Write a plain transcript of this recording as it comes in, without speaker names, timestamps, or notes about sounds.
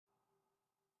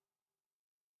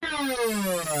Ice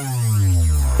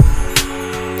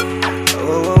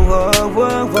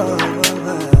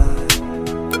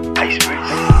Prince.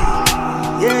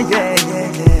 Yeah.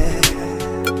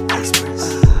 Ice Prince.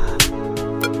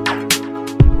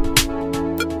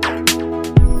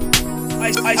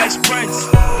 Ice Prince.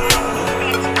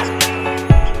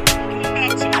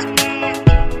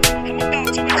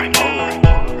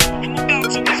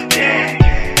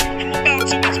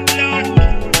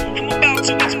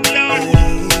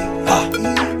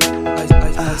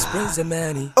 Ice Prince and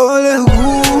Manny. Ole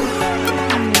who?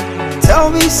 Tell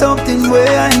me something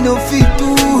where I know fit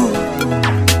do.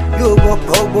 Yo bok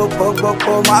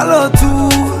my love too.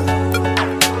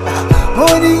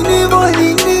 Money,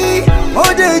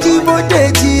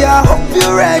 Modeji, I hope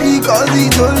you're ready, cause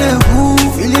it's only who.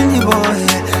 Feeling the boy,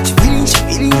 she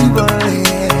feeling the boy.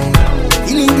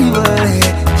 Feeling the boy,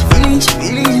 she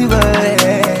feeling the boy.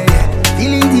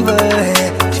 Feeling the boy,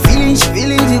 she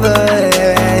feeling the boy.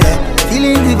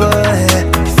 Feeling the boy,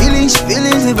 she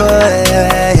feeling the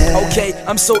boy. Okay,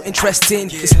 I'm so interesting.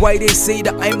 It's why they say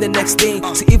that I'm the next thing.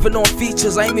 See, even on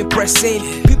features, I'm impressing.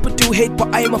 People do hate,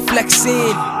 but I'm a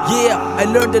flexing. Yeah, I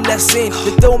learned a lesson.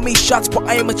 They throw me shots, but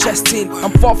I am a chesting.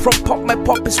 I'm far from pop, my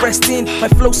pop is resting. My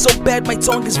flow so bad, my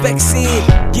tongue is vexing.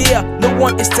 Yeah, no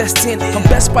one is testing. I'm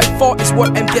best by far, is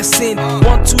what I'm guessing.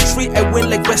 1, 2, 3, I win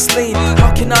like wrestling.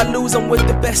 How can I lose? I'm with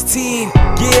the best team.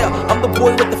 Yeah, I'm the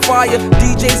boy with the fire.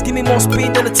 DJs give me more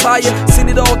speed than a tire. Seen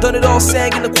it all, done it all,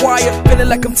 sang in the choir. Feeling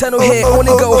like I'm 10 here,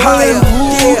 only go higher.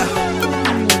 Yeah.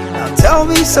 Now tell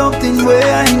me something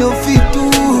where I know fit do.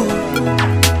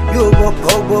 Yo bok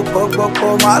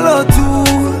my love too.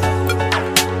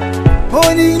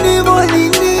 Money,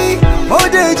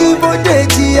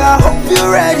 Modeji, I hope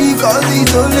you're ready, cause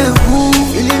it's only who.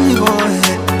 Feeling the boy,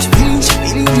 she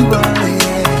feeling the boy.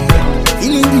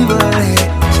 Feeling the boy,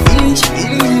 she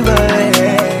feeling the boy.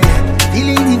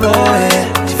 Feeling the boy,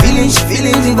 she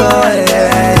feeling the boy.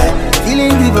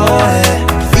 Feeling the boy,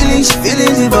 she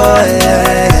feeling the boy.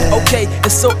 Okay,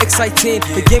 it's so exciting.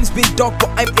 The game's been dark, but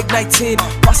I'm igniting.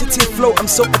 Positive flow, I'm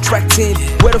so attracting.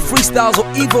 Whether freestyles or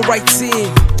even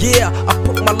writing. Yeah, I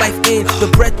put my life in. The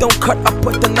bread don't cut, I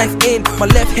put the knife in. My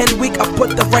left hand weak, I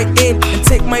put the right in. And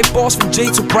take my balls from J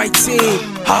to Brighton.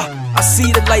 Ha! I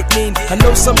see the lightning. I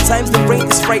know sometimes the rain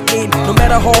is frightening. No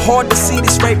matter how hard the seed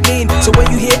is ripening. So when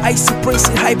you hear Icy Prince,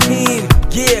 it hype him.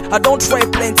 Yeah, I don't try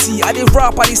plenty. I did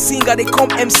rap, I did sing, I did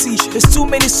come MC. There's too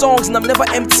many songs and I'm never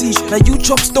empty. Now you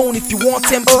chop stone if you want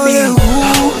tempt me.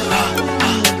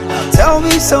 Tell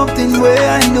me something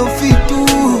where I know fit do.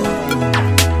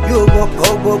 Yo bok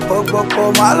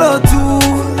my love too.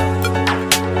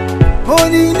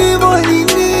 Money,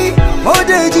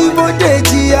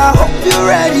 Modeji, I hope you're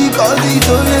ready, cause it's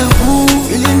only who.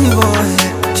 Feeling the boy,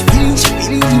 she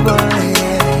feeling the boy.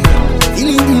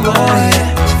 Feeling the boy,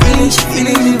 she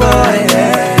feeling the boy.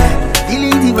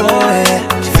 Feeling the boy,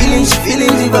 she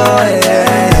feeling the boy.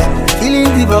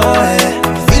 Feeling the boy,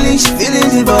 she feeling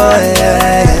the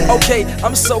boy. Okay,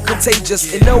 I'm so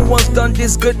contagious, and no one's done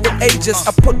this good in ages.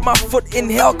 I put my foot in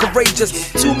hell courageous.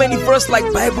 Too many verses like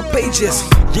Bible pages.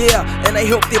 Yeah, and I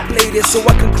hope they play this so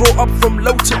I can grow up from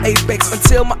low to apex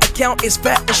until my account is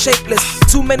fat and shapeless.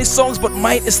 Too many songs, but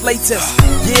mine is latest.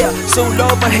 Yeah, so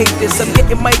love or hate this. I'm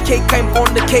getting my cake, I'm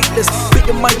on the cake list.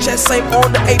 Beating my chest, I'm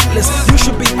on the ape list. You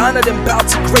should be honored and bow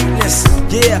to greatness.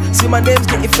 Yeah, see my name's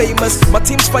getting famous. My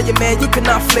team's fire, man, you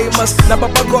cannot flame us. Now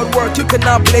Baba God work, you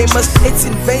cannot blame us. It's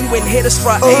in vain when haters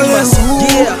try aim us.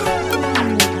 Yeah.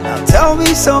 Now tell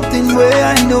me something where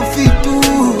I know fit do.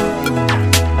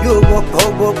 Yo bok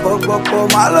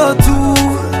my love too.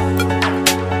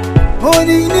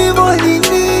 Money,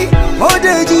 Modeji,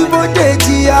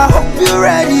 I hope you're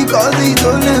ready, cause it's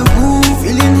only who.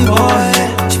 Feeling the boy,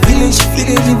 she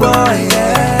feeling the boy.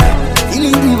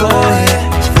 Feeling the boy,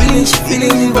 she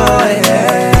feeling the boy.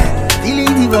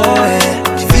 Feeling the boy,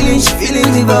 she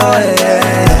feeling the boy.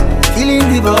 Feeling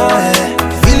the boy,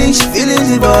 she feeling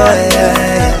the boy.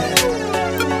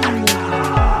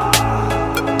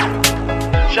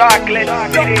 Chocolate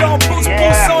City.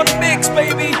 Boost on the mix,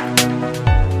 baby.